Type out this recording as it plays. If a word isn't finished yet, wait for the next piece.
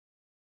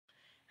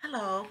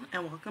Hello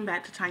and welcome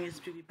back to Tanya's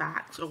Beauty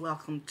Box, or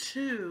welcome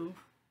to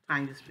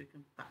Tanya's Beauty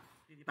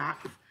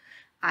Box.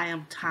 I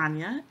am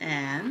Tanya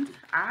and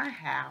I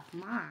have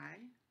my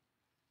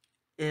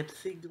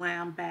Ipsy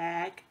Glam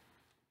bag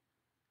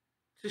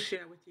to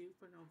share with you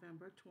for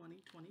November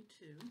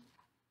 2022.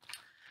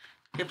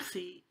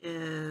 Ipsy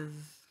is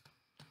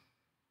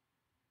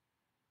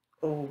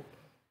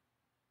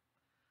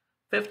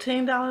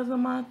 $15 a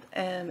month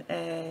and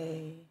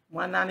a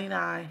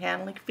 $1.99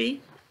 handling fee.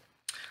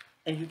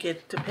 And you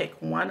get to pick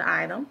one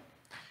item.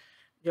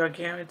 You're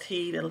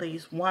guaranteed at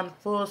least one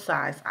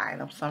full-size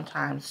item,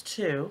 sometimes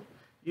two.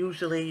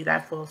 Usually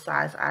that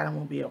full-size item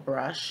will be a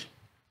brush.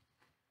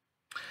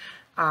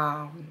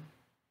 So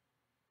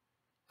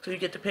you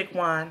get to pick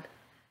one.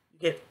 You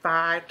get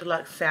 5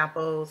 deluxe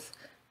samples,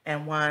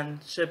 and one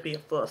should be a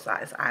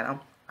full-size item.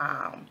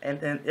 And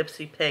then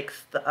Ipsy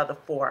picks the other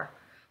 4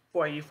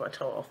 for you for a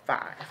total of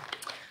 5.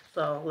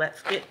 So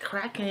let's get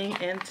cracking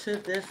into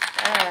this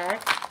bag.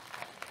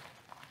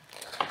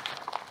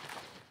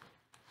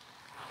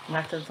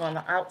 Nothing's on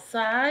the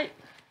outside.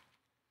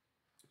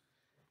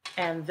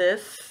 And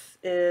this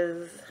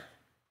is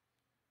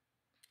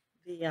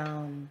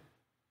the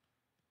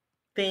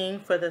theme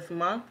for this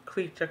month,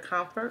 Creature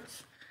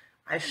Comforts.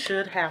 I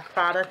should have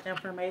product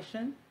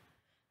information,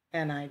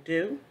 and I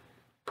do.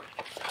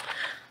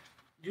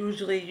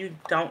 Usually you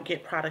don't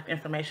get product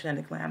information in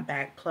the Glam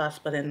Bag Plus,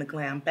 but in the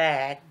Glam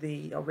Bag,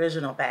 the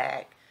original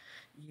bag,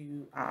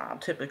 you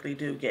typically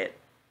do get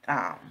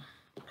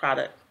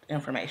product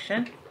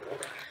information.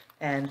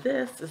 And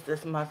this is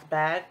this month's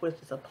bag, which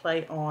is a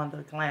play on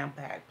the Glam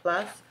Bag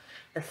Plus,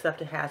 except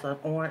it has an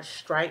orange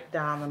stripe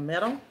down the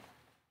middle. And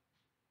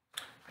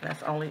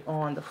that's only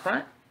on the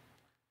front.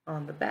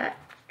 On the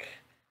back,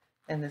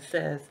 and it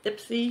says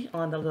Ipsy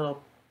on the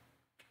little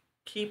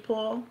key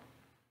pull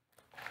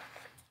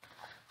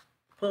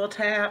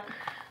tab.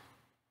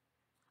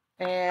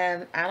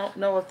 And I don't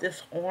know if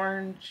this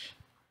orange,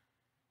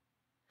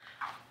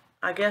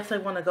 I guess they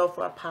want to go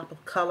for a pop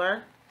of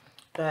color,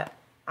 but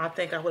I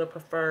think I would have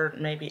preferred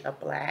maybe a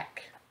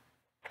black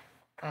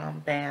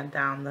band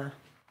down the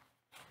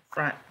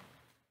front.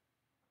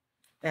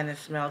 And it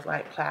smells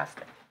like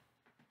plastic.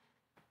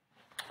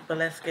 But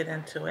let's get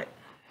into it.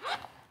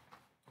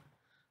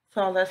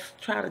 So let's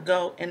try to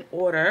go in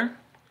order.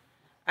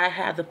 I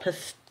have the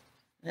Pistache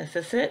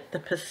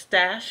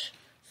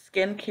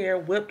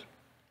Skincare Whipped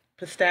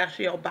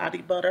Pistachio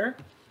Body Butter,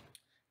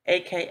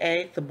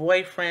 aka the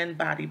Boyfriend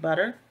Body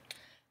Butter.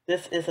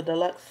 This is a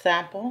deluxe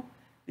sample.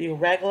 The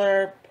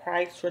regular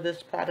price for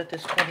this product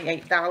is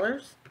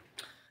 $28.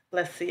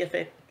 Let's see if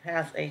it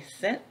has a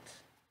scent.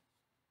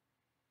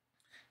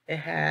 It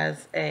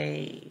has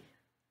a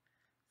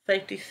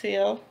safety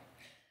seal,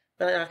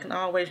 but I can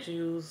always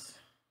use,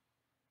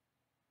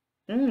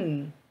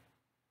 that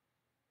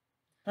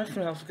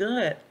smells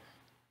good.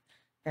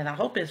 And I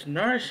hope it's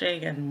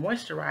nourishing and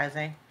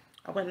moisturizing.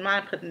 I wouldn't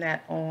mind putting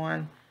that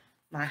on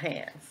my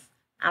hands.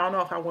 I don't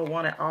know if I would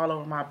want it all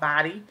over my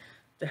body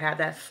to have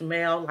that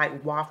smell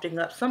like wafting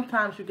up.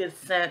 Sometimes you get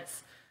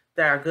scents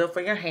that are good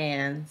for your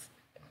hands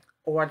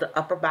or the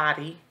upper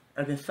body.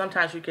 And then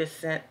sometimes you get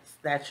scents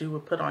that you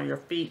would put on your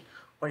feet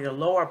or your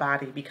lower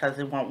body because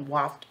it won't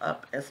waft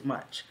up as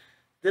much.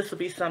 This would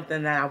be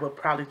something that I would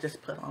probably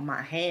just put on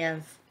my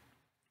hands.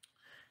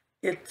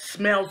 It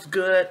smells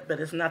good, but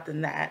it's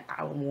nothing that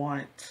I would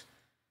want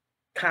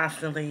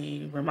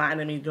constantly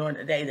reminding me during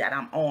the day that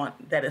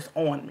it's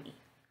on me.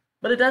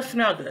 But it does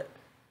smell good.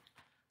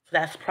 So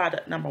that's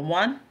product number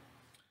 1.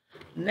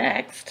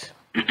 Next,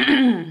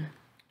 trying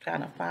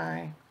to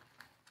find,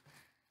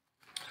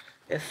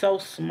 it's so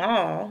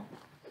small.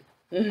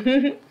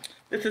 This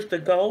is the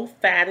Gold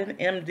Fatten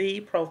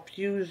MD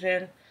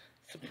Profusion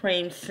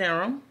Supreme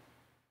Serum.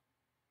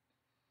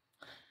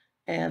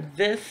 And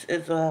this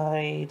is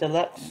a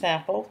deluxe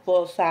sample.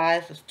 Full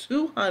size is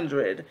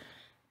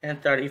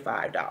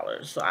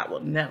 $235. So I will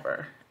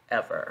never,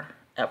 ever,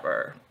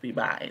 ever be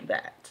buying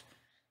that.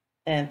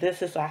 And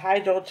this is a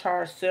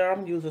hydrocharged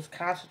serum. Uses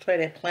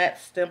concentrated plant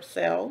stem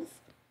cells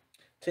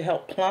to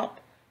help plump,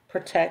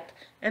 protect,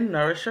 and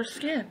nourish your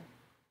skin.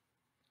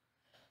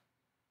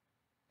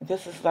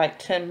 This is like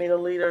 10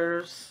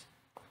 milliliters.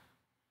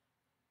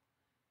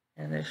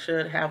 And it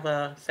should have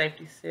a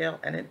safety seal,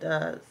 and it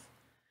does.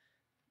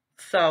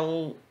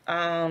 So,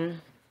 I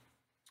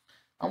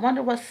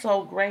wonder what's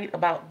so great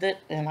about this,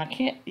 and I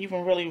can't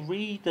even really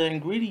read the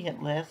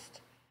ingredient list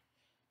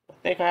to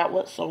figure out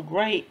what's so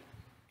great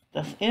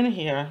that's in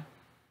here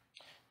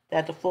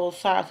that the full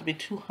size would be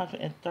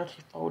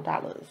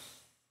 $234.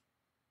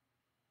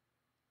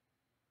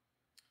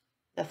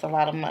 That's a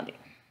lot of money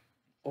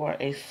for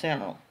a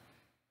serum,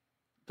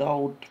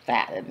 Gold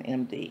Fatten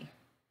MD.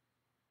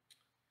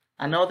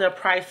 I know they're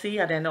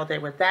pricey. I didn't know they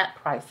were that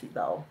pricey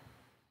though.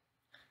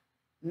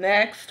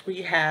 Next,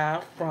 we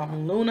have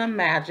from Luna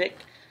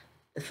Magic.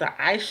 It's an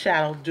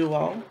eyeshadow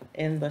duo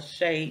in the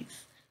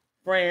shades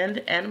Friend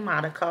and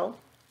Monaco.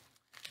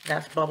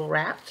 That's bubble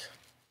wrapped.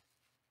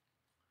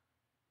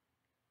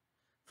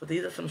 So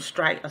these are some a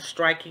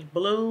striky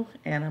blue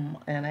and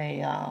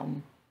a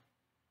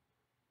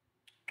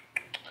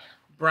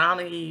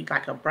brownie,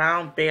 like a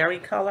brown berry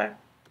color.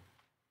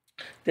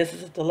 This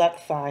is a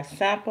deluxe size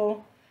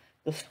sample.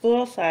 The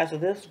full size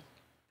of this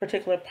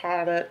particular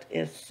product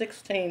is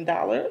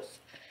 $16.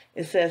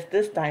 It says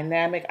this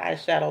dynamic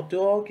eyeshadow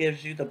duo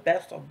gives you the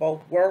best of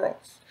both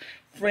worlds.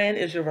 Friend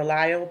is your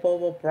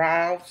reliable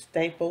brown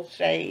staple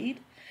shade,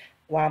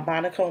 while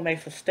Monaco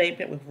makes a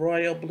statement with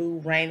royal blue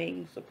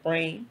reigning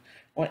supreme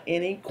on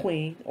any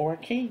queen or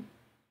king.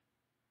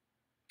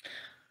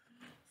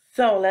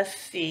 So let's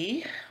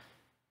see.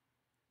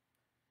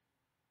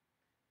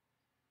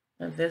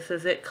 And this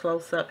is it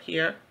close up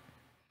here.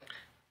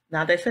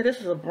 Now they say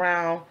this is a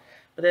brown,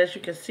 but as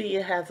you can see,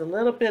 it has a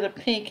little bit of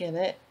pink in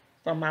it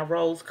from my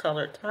rose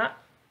colored top.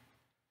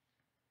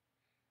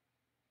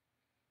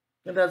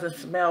 It doesn't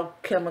smell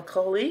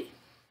chemically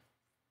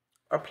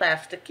or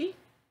plasticky.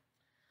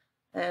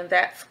 And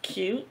that's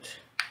cute.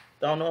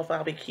 Don't know if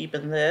I'll be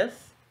keeping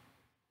this,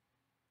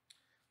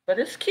 but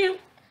it's cute.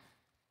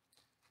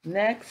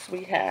 Next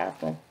we have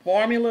from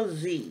Formula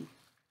Z.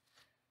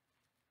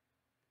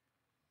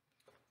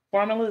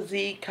 Formula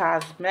Z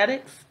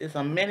Cosmetics is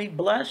a mini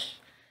blush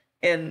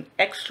in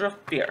Extra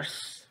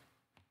Fierce.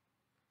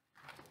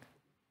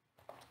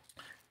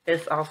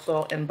 It's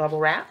also in bubble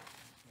wrap.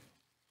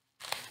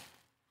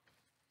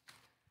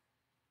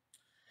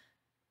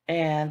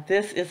 And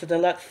this is a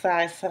deluxe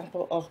size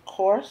sample, of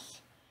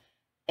course.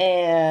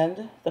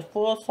 And the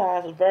full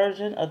size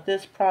version of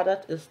this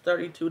product is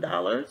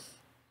 $32.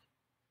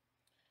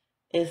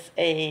 It's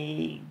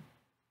a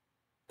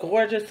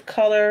gorgeous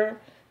color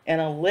and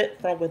a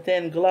lit from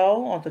within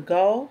glow on the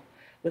go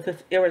with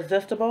this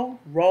irresistible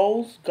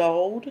rose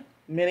gold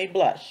mini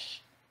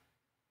blush.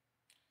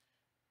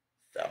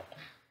 So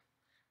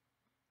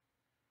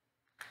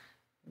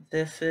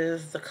this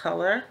is the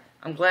color.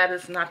 I'm glad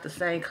it's not the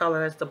same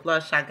color as the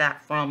blush I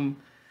got from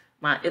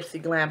my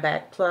Ipsy Glam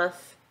Bag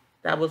Plus.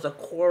 That was a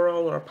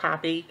coral or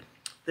poppy.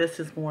 This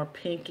is more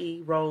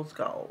pinky rose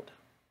gold.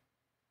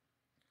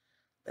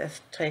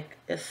 Let's take,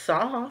 it's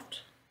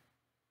soft.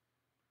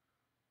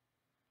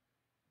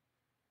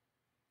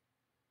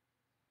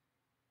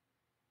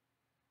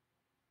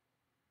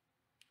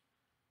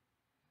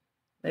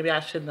 Maybe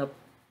I shouldn't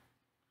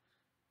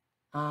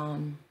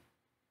have.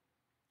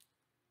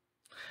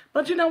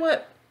 But you know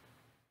what?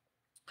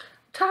 I'm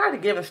tired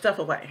of giving stuff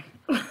away.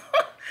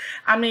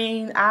 I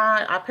mean,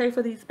 I pay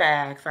for these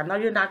bags. I know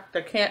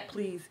they can't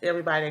please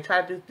everybody. They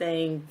try to do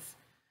things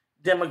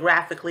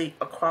demographically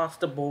across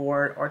the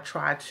board, or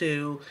try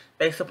to,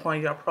 based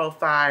upon your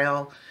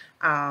profile,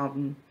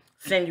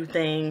 send you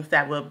things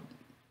that will,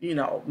 you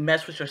know,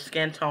 mess with your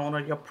skin tone or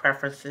your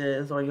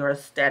preferences or your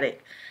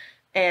aesthetic.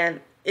 And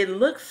it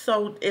looks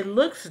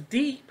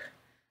deep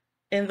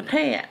in the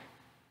pan,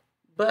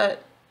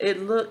 but it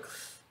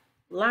looks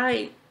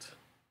light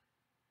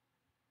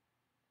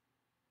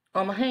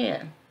on my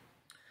hand.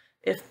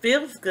 It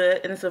feels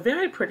good, and it's a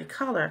very pretty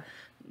color.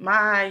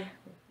 My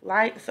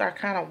lights are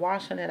kind of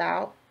washing it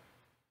out,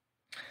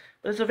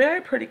 but it's a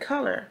very pretty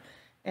color.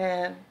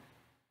 And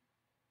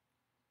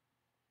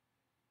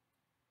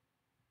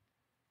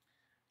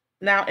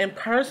now in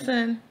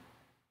person,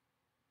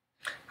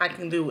 I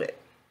can do it.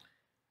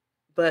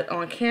 But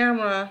on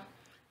camera,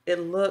 it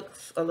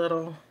looks a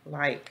little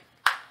light.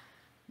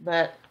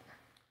 But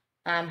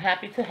I'm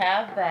happy to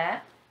have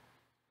that.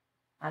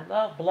 I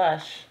love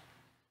blush.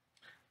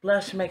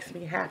 Blush makes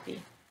me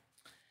happy.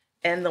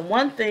 And the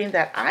one thing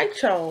that I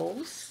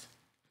chose,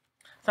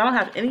 so I don't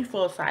have any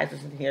full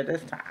sizes in here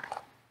this time.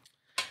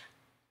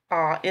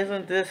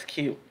 Isn't this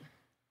cute?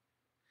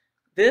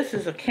 This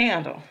is a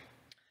candle.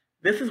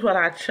 This is what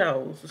I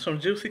chose. It's from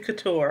Juicy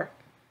Couture.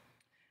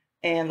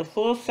 And the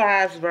full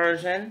size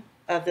version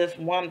of this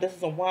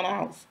is a 1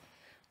 ounce.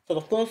 So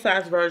the full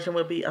size version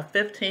would be a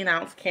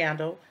 15-ounce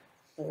candle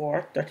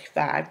for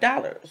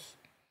 $35.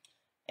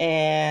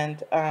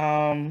 And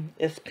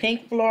it's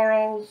pink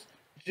florals,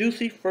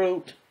 juicy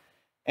fruit,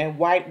 and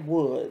white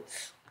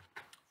woods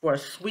for a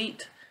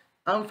sweet,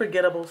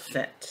 unforgettable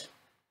scent.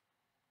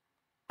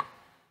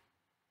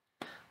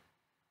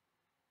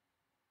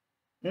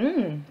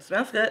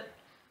 Smells good.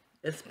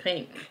 It's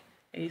pink.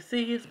 And you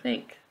see it's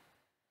pink.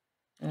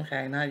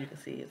 Okay, now you can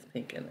see it's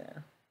pink in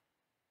there.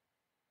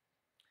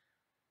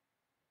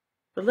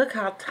 But look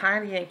how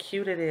tiny and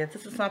cute it is.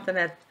 This is something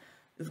that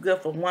is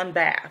good for one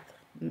bath.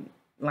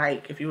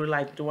 Like if you were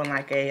like doing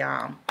like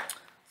a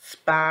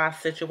spa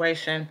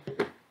situation,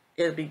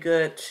 it'd be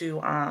good to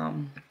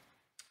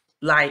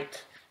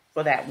light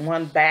for that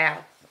one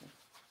bath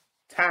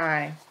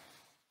time.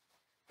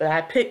 But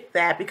I picked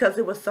that because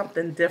it was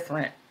something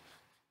different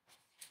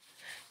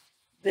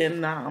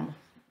than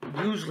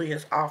usually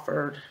is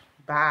offered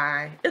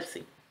by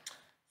Ipsy.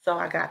 So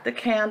I got the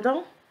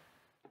candle,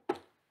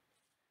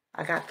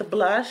 I got the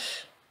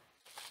blush,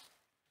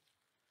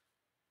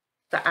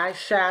 the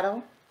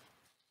eyeshadow,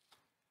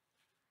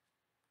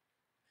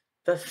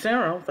 the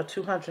serum for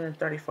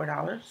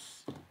 $234.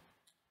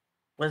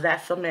 Was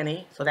that so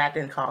many? So that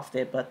didn't cost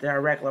it, but they're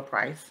a regular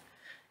price.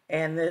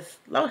 And this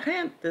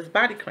this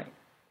body cream,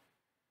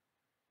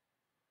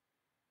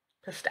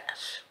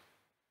 pistache.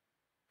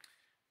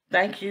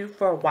 Thank you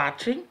for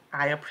watching.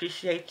 I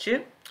appreciate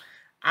you.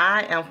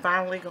 I am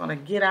finally going to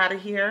get out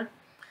of here.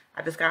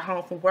 I just got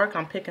home from work.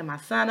 I'm picking my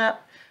son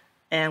up,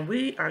 and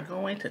we are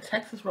going to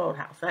Texas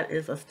Roadhouse. That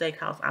is a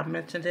steakhouse. I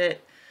mentioned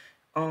it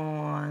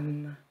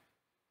on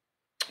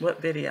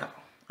what video?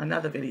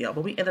 Another video.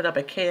 But we ended up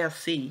at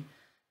KFC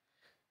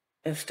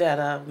instead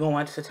of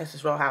going to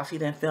Texas Roadhouse. He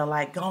didn't feel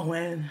like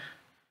going.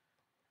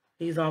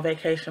 He's on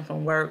vacation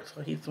from work,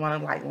 so he's want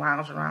to like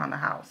lounge around the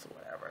house or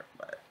whatever.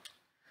 But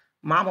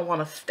Mama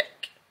want a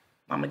steak.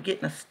 Mama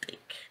getting a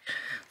steak.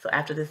 So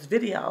after this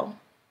video,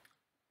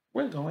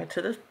 we're going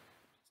to the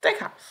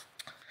steakhouse.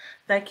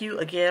 Thank you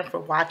again for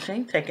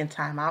watching, taking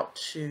time out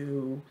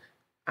to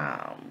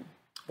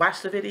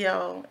watch the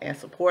video and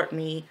support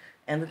me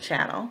and the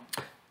channel.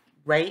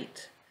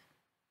 Rate,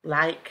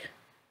 like,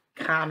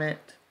 comment,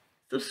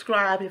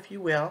 subscribe if you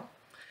will.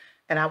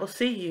 And I will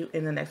see you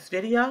in the next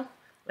video.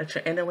 Let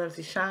your inner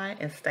whimsy shine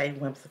and stay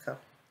whimsical.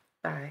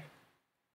 Bye.